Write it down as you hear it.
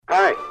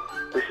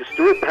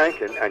Stuart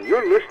Pankin, and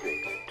you're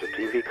listening to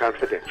TV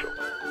Confidential.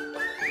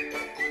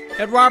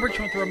 Ed Roberts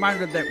with a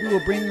reminder that we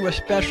will bring you a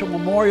special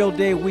Memorial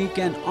Day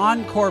weekend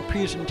encore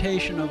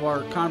presentation of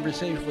our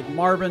conversation with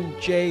Marvin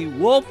J.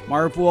 Wolf.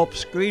 Marv Wolf,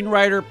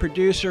 screenwriter,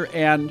 producer,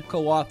 and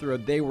co-author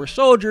of They Were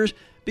Soldiers,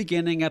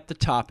 beginning at the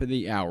top of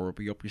the hour.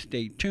 We hope you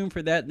stay tuned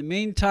for that. In the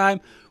meantime,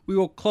 we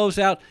will close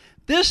out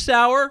this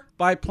hour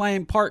by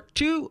playing part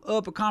 2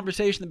 of a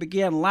conversation that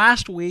began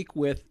last week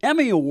with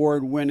Emmy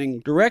Award-winning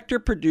director,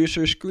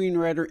 producer,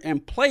 screenwriter,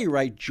 and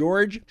playwright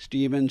George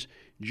Stevens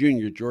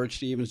Jr. George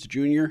Stevens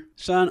Jr.,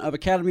 son of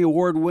Academy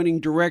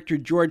Award-winning director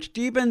George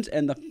Stevens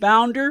and the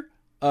founder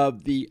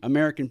of the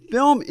American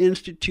Film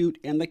Institute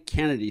and the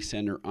Kennedy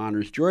Center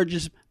honors.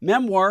 George's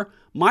memoir,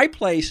 My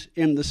Place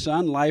in the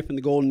Sun, Life in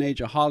the Golden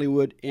Age of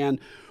Hollywood and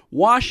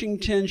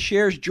Washington,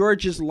 shares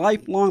George's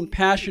lifelong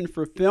passion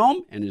for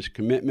film and his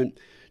commitment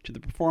to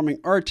the performing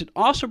arts. It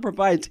also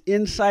provides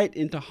insight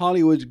into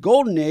Hollywood's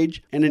golden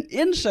age and an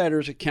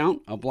insider's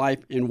account of life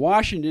in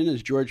Washington.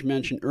 As George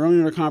mentioned earlier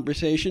in our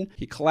conversation,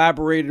 he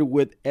collaborated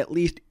with at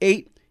least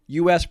 8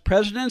 U.S.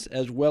 presidents,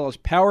 as well as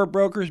power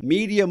brokers,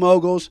 media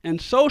moguls,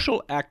 and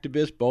social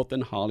activists, both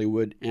in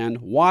Hollywood and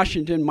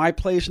Washington. My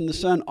Place in the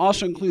Sun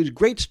also includes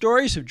great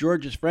stories of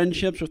George's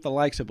friendships with the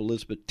likes of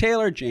Elizabeth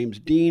Taylor, James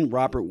Dean,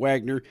 Robert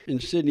Wagner,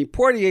 and Sidney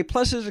Poitier,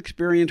 plus his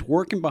experience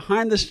working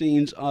behind the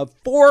scenes of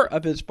 4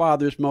 of his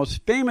father's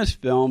most famous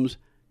films,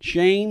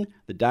 Shane,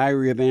 The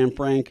Diary of Anne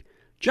Frank,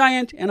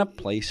 Giant, and A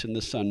Place in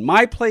the Sun.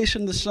 My Place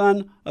in the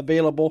Sun,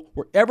 available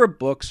wherever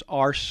books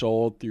are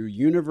sold through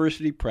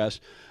University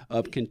Press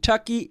of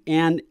Kentucky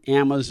and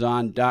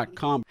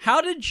Amazon.com.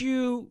 How did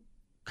you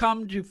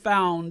come to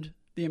found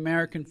the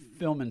American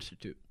Film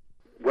Institute?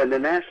 When the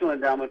National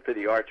Endowment for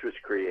the Arts was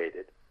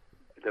created,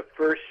 the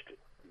first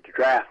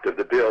draft of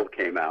the bill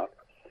came out,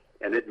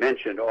 and it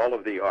mentioned all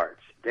of the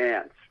arts: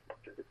 dance,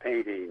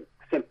 painting,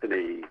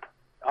 symphony,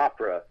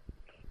 opera,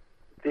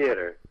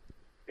 theater,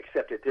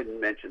 except it didn't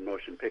mention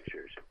motion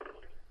pictures.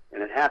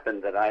 And it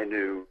happened that I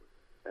knew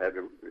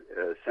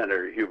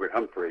Senator Hubert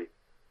Humphrey,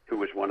 who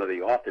was one of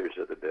the authors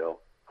of the bill,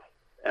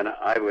 and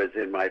I was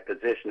in my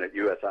position at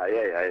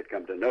USIA. I had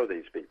come to know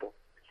these people,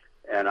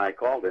 and I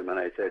called him and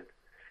I said,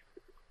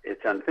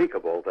 it's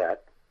unthinkable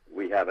that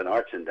we have an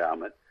arts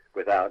endowment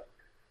without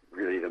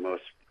really the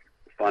most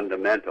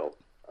fundamental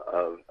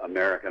of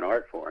American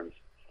art forms.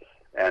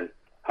 And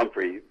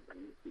Humphrey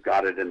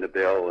got it in the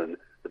bill, and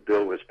the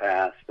bill was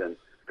passed, and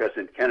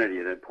President Kennedy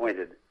had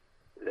appointed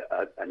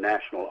a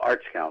National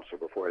Arts Council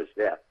before his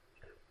death,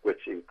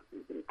 which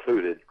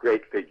included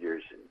great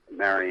figures: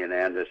 Marian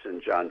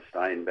Anderson, John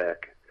Steinbeck,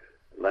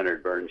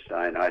 Leonard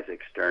Bernstein,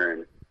 Isaac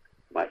Stern.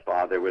 My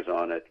father was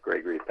on it.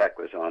 Gregory Peck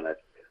was on it.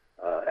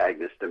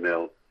 Agnes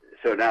DeMille.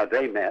 So now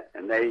they met,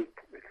 and they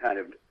kind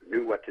of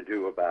knew what to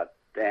do about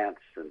dance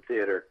and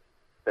theater,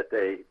 but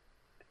they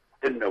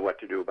didn't know what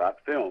to do about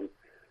film.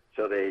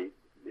 So they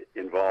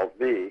involved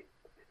me,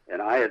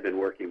 and I had been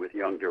working with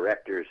young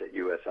directors at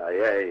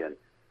USIA and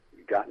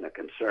gotten a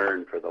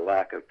concern for the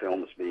lack of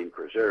films being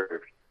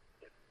preserved.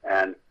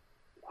 And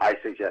I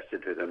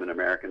suggested to them an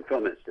American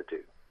Film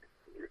Institute.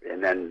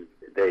 And then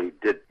they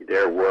did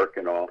their work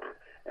and all.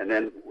 And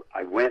then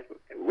I went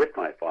with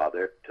my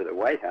father to the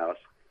White House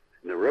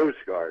in the Rose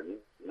Garden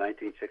in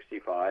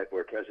 1965,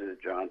 where President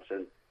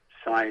Johnson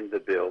signed the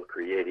bill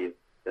creating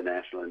the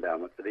National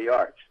Endowment for the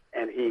Arts.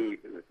 And he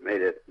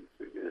made it,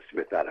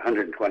 with about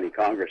 120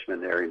 congressmen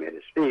there, he made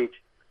a speech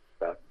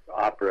about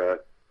opera,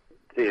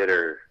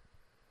 theater,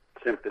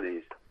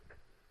 symphonies,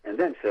 and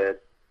then said,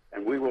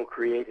 and we will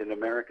create an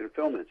American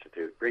Film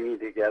Institute, bringing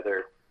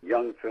together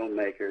young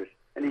filmmakers.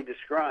 And he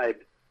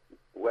described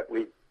what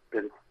we've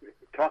been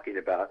talking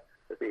about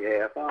at the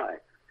AFI.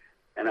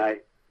 And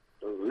I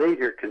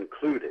later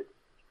concluded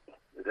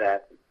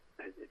that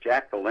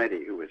Jack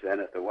Valenti, who was then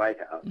at the White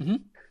House,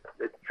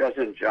 that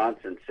President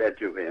Johnson said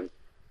to him,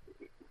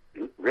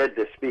 read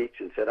the speech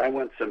and said, I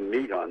want some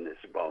meat on this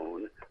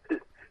bone.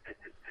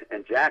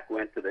 And Jack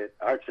went to the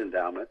Arts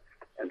Endowment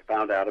and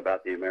found out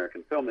about the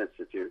American Film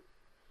Institute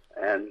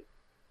and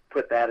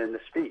put that in the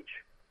speech.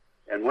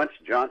 And once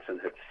Johnson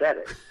had said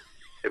it,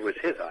 it was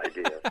his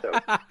idea, so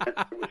it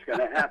was going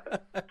to happen.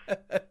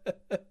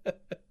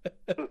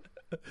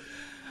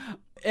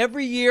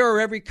 Every year or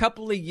every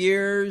couple of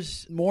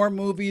years, more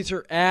movies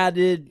are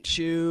added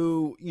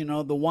to,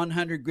 the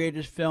 100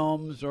 greatest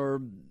films or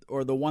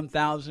the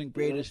 1,000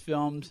 greatest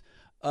films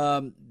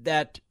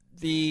that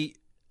the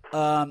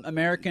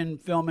American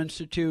Film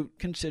Institute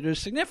considers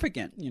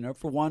significant,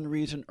 for one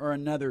reason or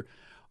another.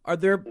 Are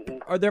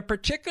there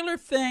particular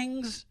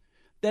things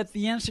that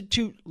the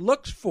Institute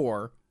looks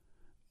for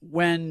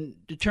when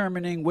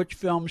determining which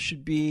films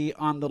should be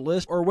on the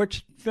list or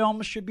which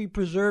films should be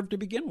preserved to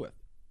begin with?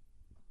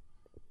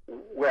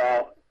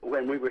 Well,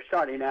 when we were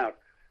starting out,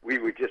 we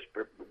just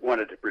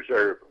wanted to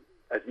preserve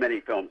as many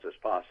films as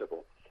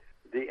possible.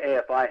 The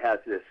AFI has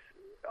this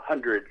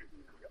 100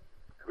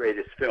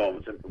 greatest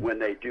films, and when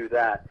they do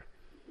that,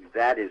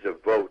 that is a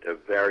vote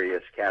of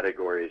various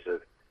categories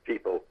of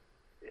people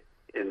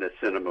in the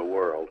cinema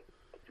world.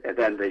 And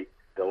then the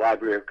the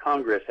Library of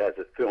Congress has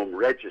a film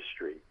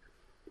registry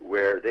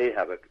where they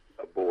have a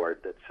board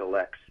that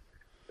selects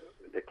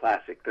the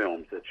classic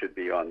films that should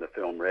be on the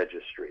film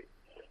registry.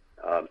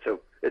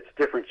 So it's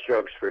different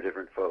strokes for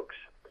different folks.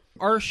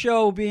 Our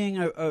show being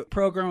a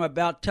program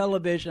about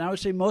television, I would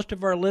say most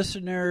of our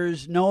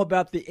listeners know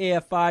about the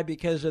AFI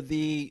because of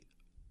the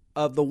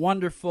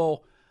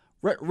wonderful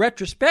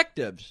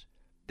retrospectives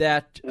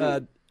that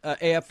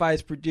AFI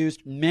has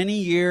produced many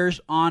years,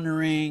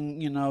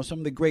 honoring some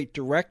of the great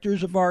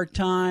directors of our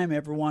time,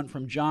 everyone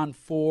from John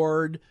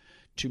Ford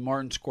to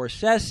Martin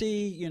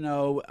Scorsese,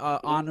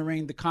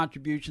 honoring the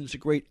contributions of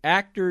great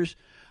actors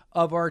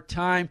of our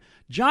time.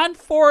 John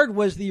Ford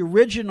was the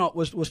original,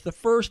 was the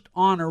first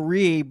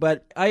honoree,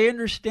 but I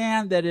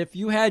understand that if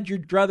you had your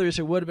druthers,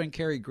 it would have been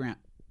Cary Grant.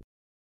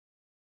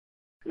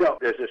 No,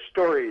 there's a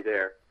story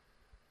there,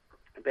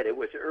 but it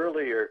was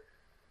earlier,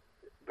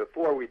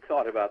 before I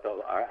thought about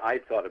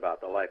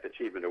the Life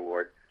Achievement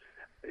Award.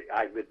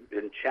 I've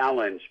been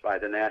challenged by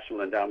the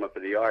National Endowment for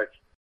the Arts.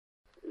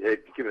 They'd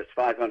give us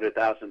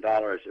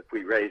 $500,000 if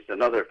we raised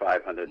another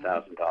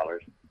 $500,000,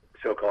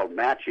 so-called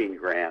matching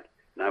grant.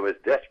 And I was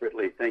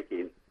desperately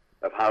thinking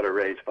of how to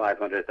raise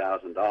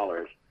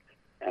 $500,000,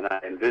 and I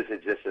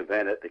envisaged this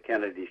event at the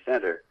Kennedy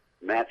Center,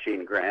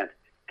 matching grant,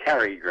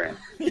 Cary Grant,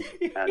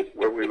 and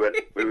where we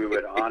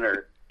would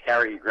honor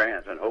Cary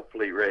Grant and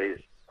hopefully raise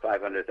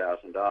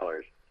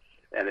 $500,000.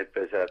 And it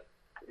was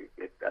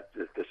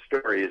the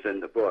story is in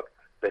the book,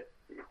 but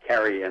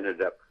Cary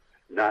ended up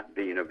not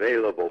being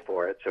available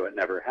for it, so it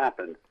never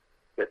happened.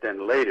 But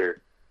then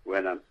later,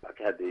 when I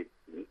had the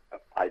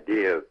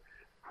idea of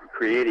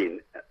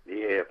creating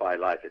the AFI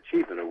Life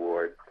Achievement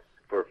Award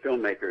for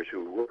filmmakers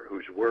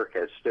whose work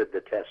has stood the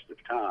test of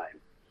time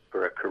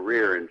for a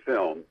career in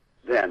film,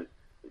 then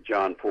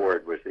John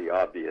Ford was the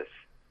obvious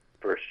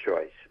first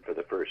choice for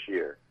the first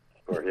year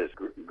for his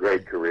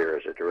great career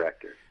as a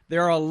director.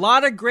 There are a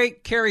lot of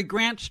great Cary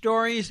Grant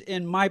stories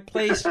in My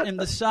Place in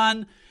the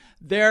Sun.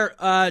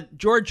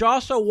 George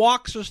also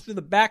walks us through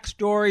the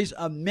backstories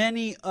of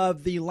many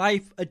of the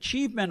Life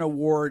Achievement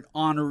Award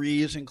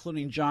honorees,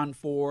 including John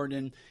Ford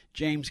and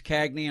James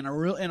Cagney,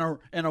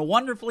 and a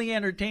wonderfully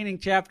entertaining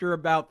chapter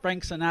about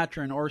Frank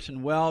Sinatra and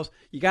Orson Welles.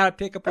 You got to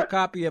pick up a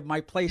copy of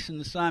My Place in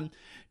the Sun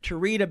to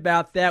read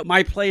about that.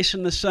 My Place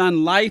in the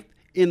Sun: Life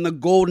in the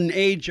Golden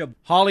Age of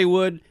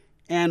Hollywood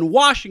and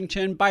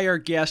Washington, by our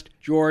guest,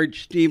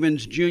 George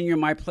Stevens Jr.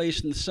 My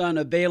Place in the Sun,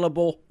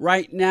 available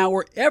right now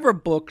wherever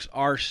books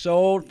are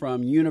sold,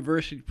 from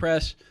University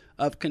Press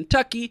of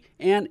Kentucky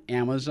and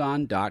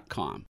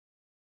Amazon.com.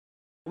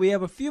 We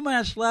have a few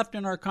minutes left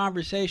in our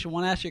conversation. I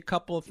want to ask you a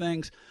couple of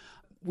things.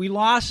 We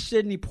lost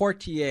Sidney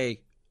Poitier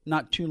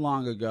not too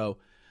long ago.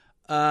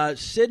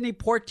 Sidney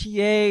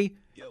Poitier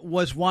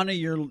was one of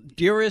your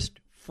dearest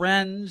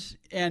friends,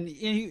 and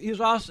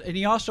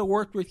he also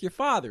worked with your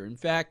father. In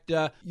fact,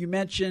 you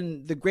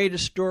mentioned The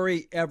Greatest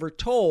Story Ever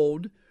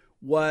Told.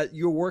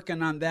 You were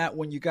working on that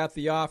when you got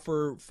the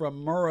offer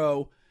from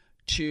Murrow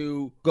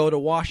to go to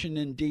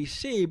Washington,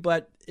 D.C.,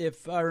 but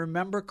if I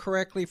remember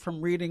correctly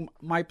from reading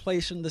My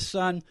Place in the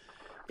Sun,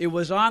 it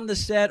was on the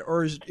set,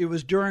 or it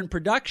was during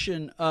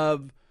production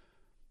of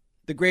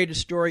The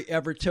Greatest Story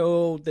Ever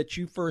Told that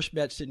you first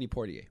met Sidney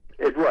Poitier.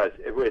 It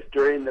was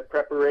during the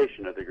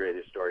preparation of The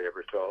Greatest Story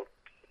Ever Told.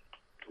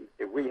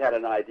 We had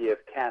an idea of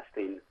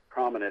casting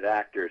prominent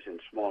actors in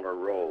smaller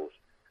roles,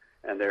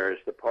 and there is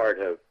the part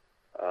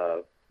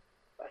of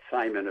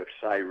Simon of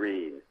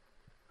Cyrene,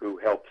 who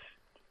helps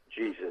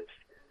Jesus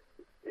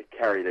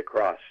carry the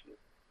cross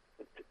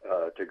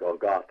to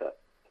Golgotha.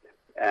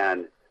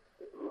 And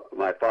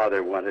my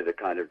father wanted a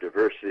kind of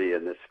diversity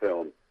in this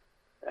film,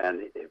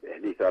 and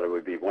he thought it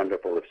would be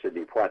wonderful if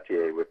Sidney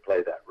Poitier would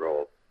play that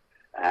role.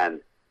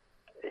 And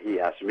he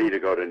asked me to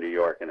go to New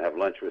York and have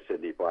lunch with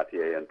Sidney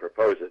Poitier and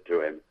propose it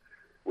to him,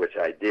 which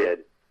I did,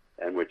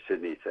 and which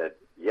Sidney said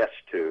yes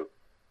to.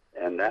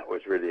 And that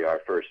was really our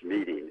first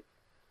meeting.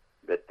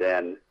 But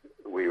then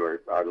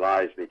our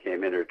lives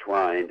became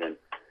intertwined, and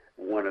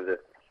one of the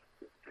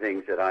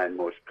things that I'm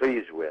most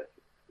pleased with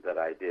that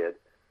I did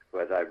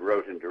was I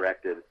wrote and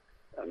directed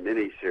a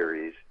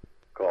mini-series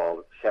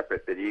called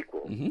Separate but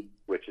Equal,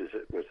 which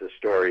was the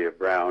story of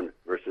Brown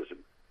versus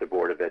the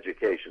Board of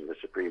Education, the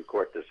Supreme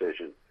Court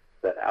decision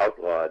that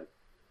outlawed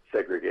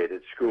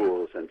segregated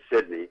schools. And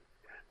Sidney,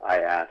 I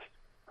asked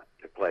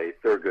to play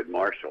Thurgood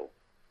Marshall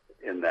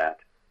in that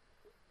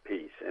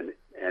piece,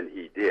 and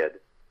he did.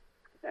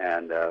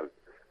 And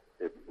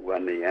it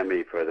won the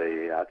Emmy for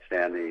the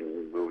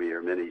outstanding movie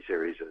or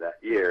miniseries of that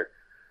year.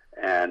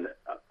 And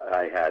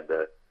I had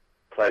the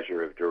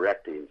pleasure of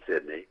directing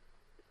Sidney,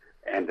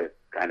 and to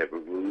kind of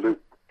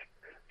loop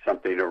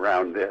something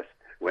around this,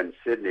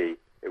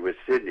 it was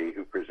Sidney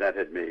who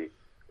presented me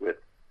with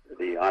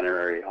the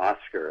honorary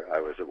Oscar I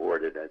was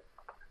awarded I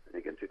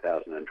think in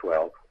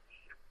 2012.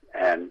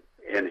 And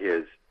in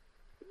his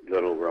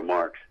little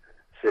remarks,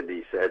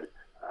 Sidney said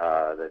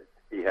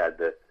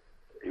that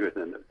he was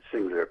in the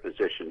singular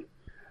position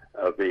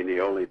of being the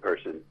only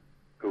person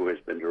who has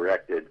been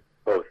directed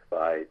both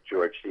by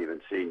George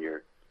Stevens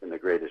Sr. in The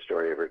Greatest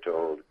Story Ever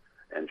Told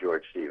and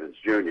George Stevens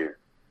Jr.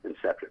 in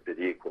Separate but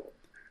Equal.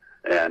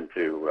 And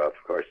to, of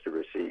course, to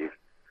receive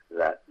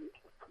that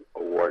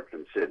award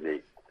from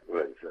Sidney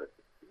was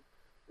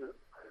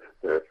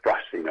the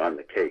frosting on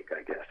the cake,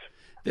 I guess.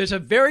 There's a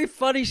very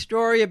funny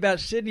story about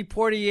Sidney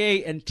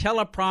Poitier and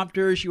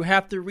teleprompters. You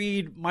have to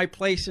read My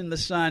Place in the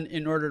Sun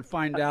in order to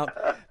find out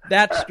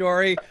that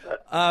story.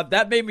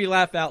 That made me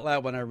laugh out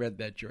loud when I read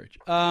that, George.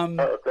 Thank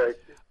you.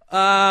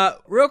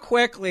 Real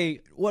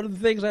quickly, one of the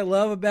things I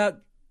love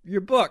about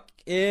your book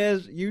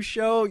is you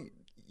show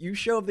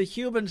the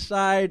human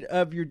side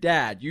of your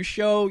dad. You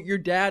show your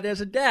dad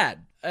as a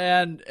dad,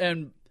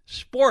 and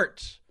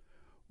sports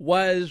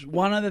was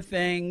one of the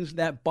things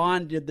that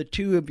bonded the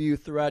two of you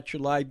throughout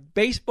your life.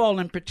 Baseball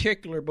in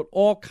particular, but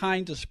all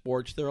kinds of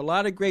sports. There are a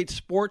lot of great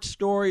sports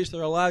stories.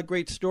 There are a lot of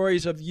great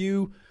stories of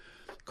you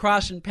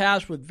crossing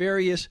paths with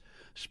various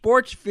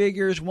sports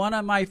figures. One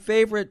of my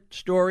favorite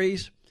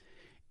stories,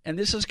 and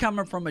this is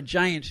coming from a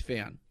Giants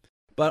fan,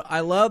 but I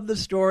love the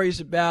stories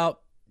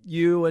about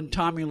you and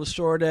Tommy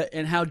Lasorda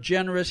and how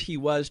generous he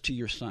was to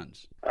your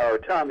sons. Oh,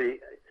 Tommy,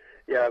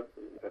 yeah,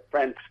 a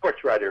friend,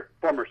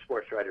 former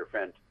sports writer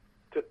friend,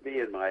 took me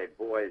and my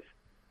boys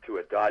to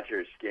a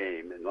Dodgers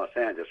game in Los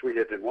Angeles. We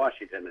lived in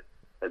Washington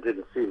and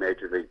didn't see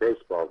Major League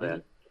Baseball then.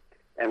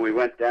 Mm-hmm. And we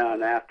went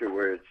down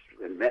afterwards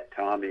and met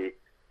Tommy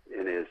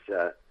in his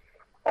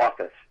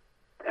office.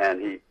 And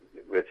he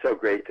was so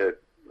great to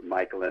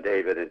Michael and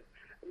David, and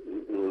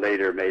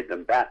later made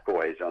them bat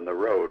boys on the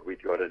road.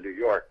 We'd go to New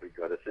York, we'd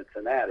go to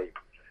Cincinnati,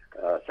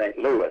 St.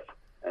 Louis,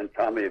 and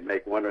Tommy would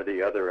make one or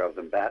the other of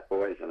them bat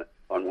boys, and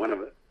on one of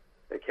the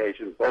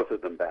occasions, both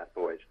of them bat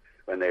boys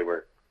when they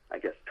were, I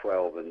guess,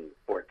 12 and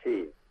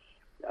 14.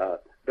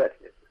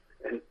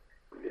 And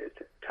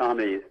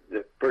Tommy,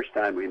 the first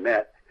time we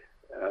met,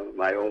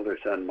 my older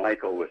son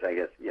Michael was,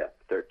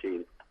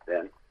 13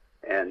 then,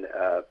 and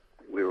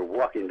we were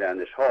walking down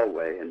this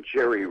hallway, and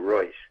Jerry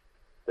Royce,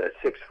 the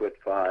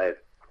 6'5"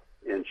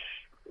 inch,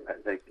 I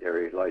think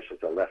Jerry Royce is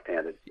a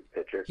left-handed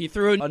pitcher. He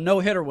threw a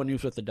no-hitter when he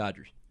was with the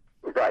Dodgers.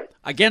 Right.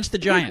 Against the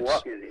Giants.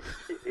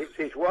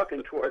 He's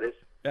walking toward us,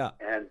 yeah.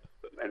 And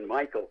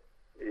Michael,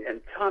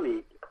 and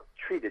Tommy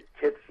treated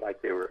kids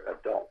like they were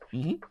adults.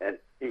 Mm-hmm. And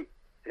he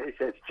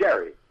says,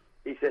 Jerry,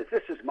 he says,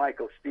 this is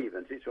Michael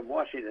Stevens. He's from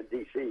Washington,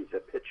 D.C. He's a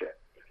pitcher.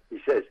 He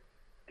says,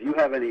 do you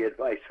have any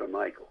advice for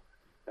Michael?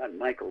 And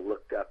Michael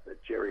looked up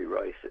at Jerry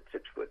Royce at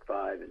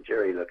 6'5", and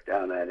Jerry looked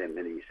down at him,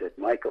 and he said,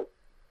 Michael,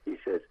 he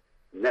says,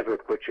 never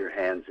put your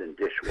hands in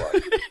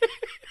dishwater.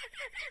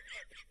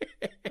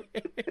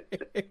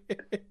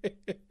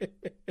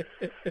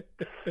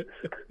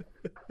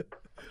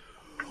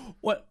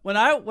 When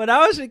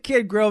I was a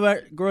kid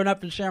growing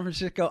up in San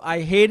Francisco,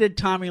 I hated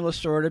Tommy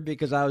Lasorda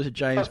because I was a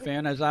Giants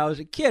fan as I was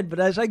a kid. But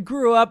as I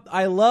grew up,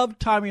 I loved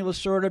Tommy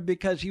Lasorda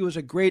because he was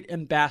a great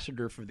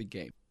ambassador for the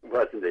game.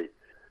 Wasn't he?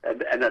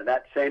 And on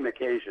that same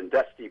occasion,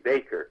 Dusty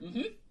Baker,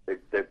 mm-hmm.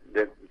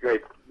 the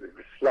great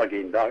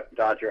slugging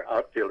Dodger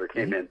outfielder,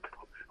 came in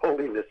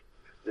holding this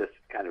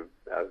kind of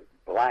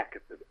black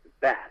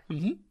bat.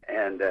 Mm-hmm.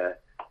 And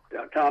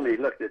Tommy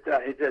looked at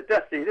Dusty. He said,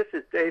 Dusty, this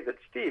is David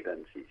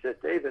Stevens. He said,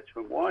 David's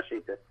from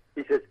Washington.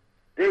 He said,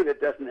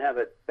 David doesn't have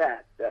a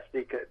bat,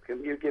 Dusty.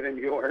 Can you give him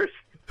yours?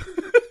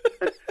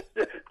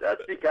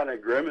 Dusty kind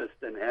of grimaced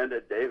and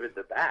handed David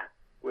the bat,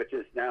 which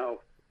is now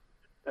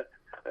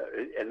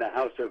in the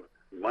house of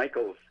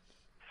Michael's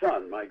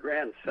son, my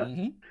grandson.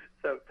 Mm-hmm.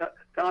 So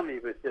Tommy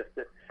was just,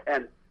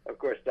 and of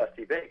course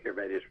Dusty Baker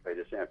made his way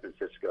to San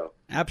Francisco.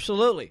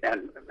 Absolutely.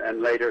 And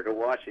later to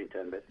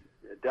Washington, but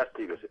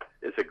Dusty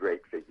is a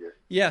great figure.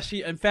 Yes,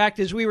 in fact,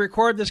 as we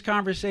record this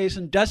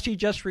conversation, Dusty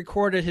just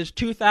recorded his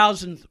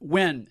 2000th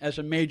win as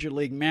a Major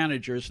League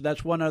manager, so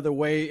that's one other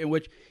way in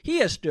which he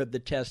has stood the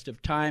test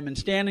of time, and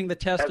standing the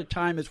test of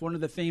time is one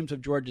of the themes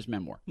of George's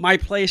memoir. My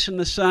Place in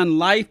the Sun,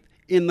 Life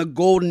in the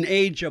Golden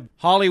Age of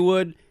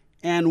Hollywood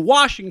and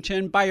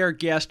Washington, by our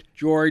guest,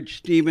 George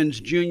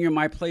Stevens Jr.,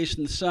 My Place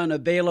in the Sun,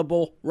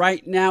 available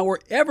right now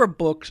wherever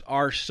books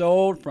are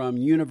sold, from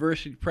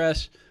University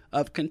Press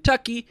of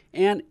Kentucky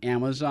and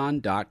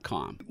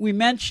Amazon.com. We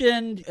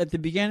mentioned at the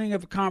beginning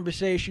of the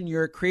conversation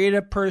you're a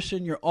creative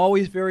person. You're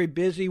always very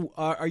busy.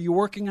 Are you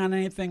working on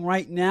anything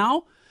right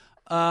now?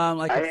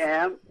 I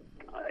am.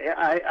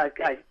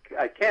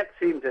 I can't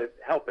seem to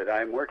help it.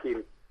 I'm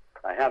working.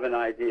 I have an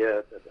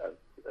idea.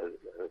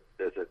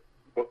 There's a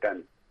book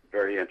I'm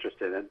very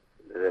interested in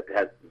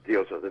that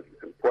deals with an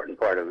important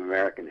part of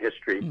American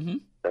history mm-hmm.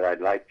 that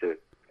I'd like to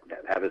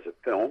have as a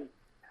film.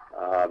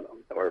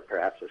 Or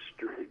perhaps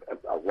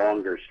a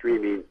longer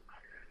streaming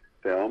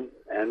film,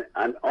 and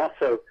I'm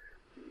also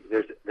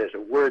there's a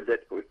word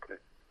that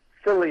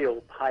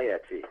filial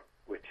piety,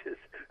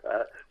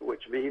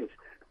 which means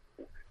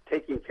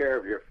taking care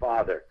of your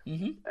father,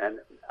 mm-hmm. and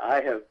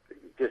I have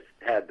just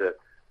had the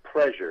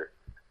pleasure,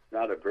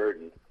 not a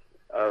burden,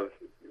 of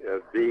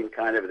being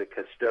kind of the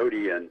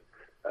custodian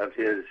of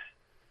his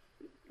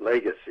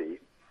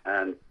legacy.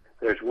 And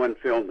there's one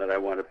film that I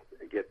want to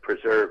get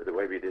preserved the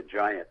way we did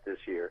Giant this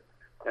year,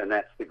 and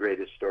that's The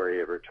Greatest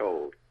Story Ever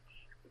Told.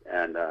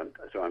 And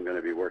so I'm going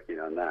to be working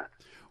on that.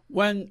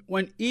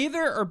 When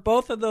either or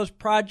both of those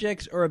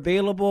projects are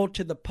available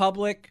to the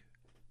public,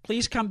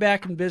 please come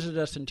back and visit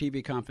us in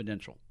TV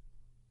Confidential.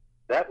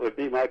 That would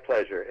be my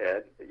pleasure,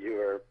 Ed. You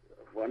are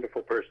a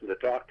wonderful person to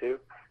talk to,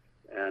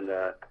 and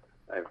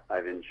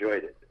I've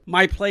enjoyed it.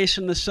 My Place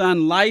in the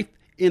Sun, Life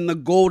in the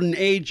Golden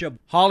Age of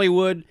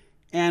Hollywood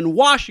and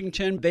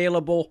Washington,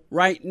 available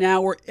right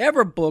now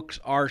wherever books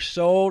are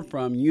sold,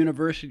 from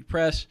University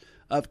Press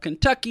of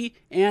Kentucky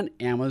and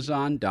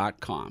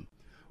Amazon.com.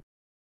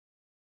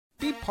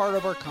 Be part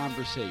of our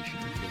conversation.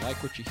 If you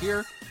like what you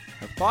hear,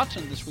 have thoughts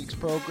on this week's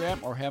program,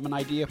 or have an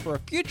idea for a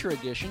future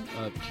edition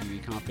of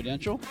TV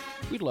Confidential,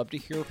 we'd love to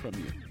hear from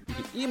you. You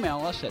can email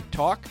us at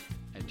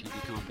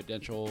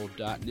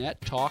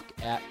talk@tvconfidential.net,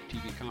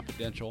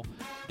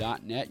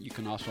 talk@tvconfidential.net. You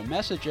can also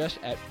message us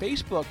at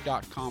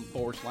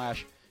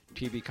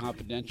facebook.com/TV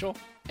Confidential,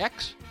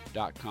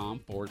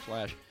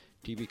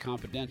 x.com/TV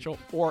Confidential,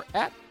 or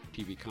at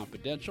TV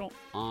Confidential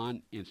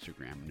on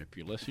Instagram. And if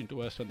you're listening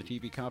to us on the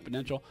TV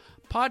Confidential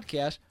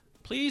podcast,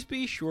 please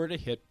be sure to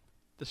hit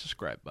the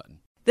subscribe button.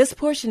 This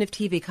portion of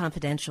TV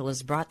Confidential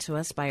is brought to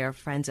us by our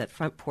friends at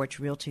Front Porch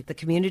Realty, the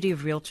community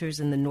of realtors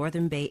in the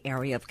Northern Bay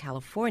Area of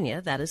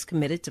California that is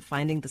committed to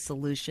finding the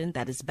solution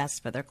that is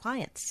best for their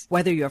clients.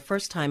 Whether you're a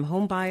first-time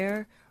home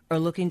buyer or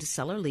looking to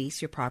sell or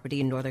lease your property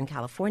in Northern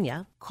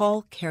California,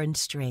 call Karen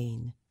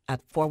Strain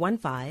at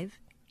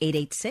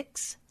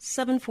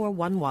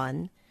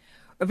 415-886-7411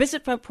 or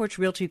visit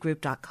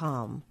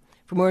frontporchrealtygroup.com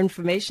for more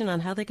information on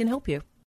how they can help you.